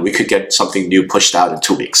on. We could get something new pushed out in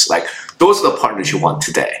 2 weeks." Like those are the partners you want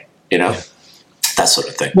today. That sort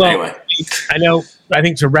of thing. Well, anyway, I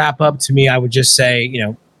think to wrap up, to me, I would just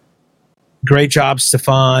say, great job,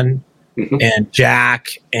 Stefan. Mm-hmm. And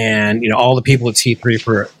Jack and all the people at T3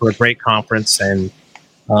 for a great conference, and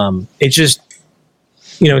it's just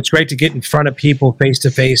it's great to get in front of people face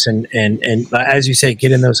to face and as you say,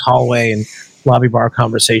 get in those hallway and lobby bar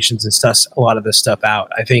conversations and stuff. A lot of this stuff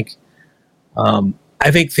out. I think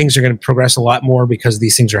things are going to progress a lot more because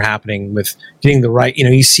these things are happening with getting the right.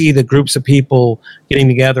 You see the groups of people getting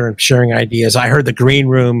together and sharing ideas. I heard the green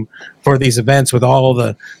room for these events with all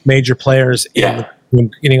the major players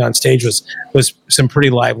getting on stage was some pretty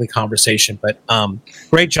lively conversation, but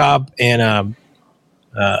great job, and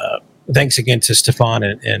thanks again to Stefan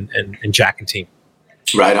and Jack and team.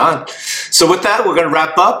 Right on. So with that, we're going to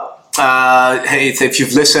wrap up. Hey, if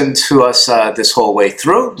you've listened to us this whole way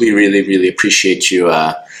through, we really, really appreciate you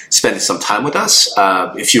spending some time with us.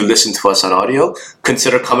 If you listen to us on audio,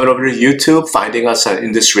 consider coming over to YouTube, finding us on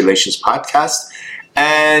Industry Relations Podcast,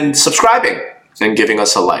 and subscribing and giving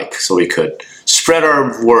us a like so we could spread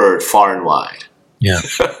our word far and wide. Yeah.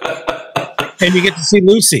 And you get to see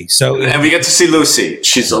Lucy. And we get to see Lucy.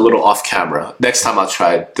 She's a little off camera. Next time I'll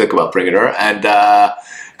try to think about bringing her. And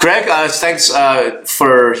Greg, thanks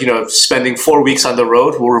for spending 4 weeks on the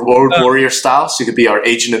road, road warrior style, so you could be our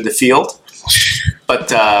agent in the field. But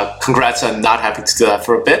congrats on not having to do that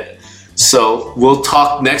for a bit. So we'll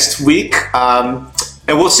talk next week, and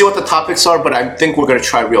we'll see what the topics are. But I think we're going to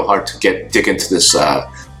try real hard to dig into this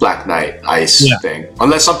Black Knight Ice thing,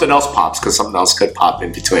 unless something else pops, because something else could pop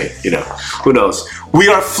in between. Who knows? We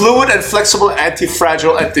are fluid and flexible,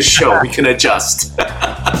 anti-fragile at this show. We can adjust.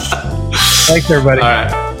 Thanks, everybody. All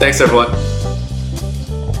right. Thanks, everyone.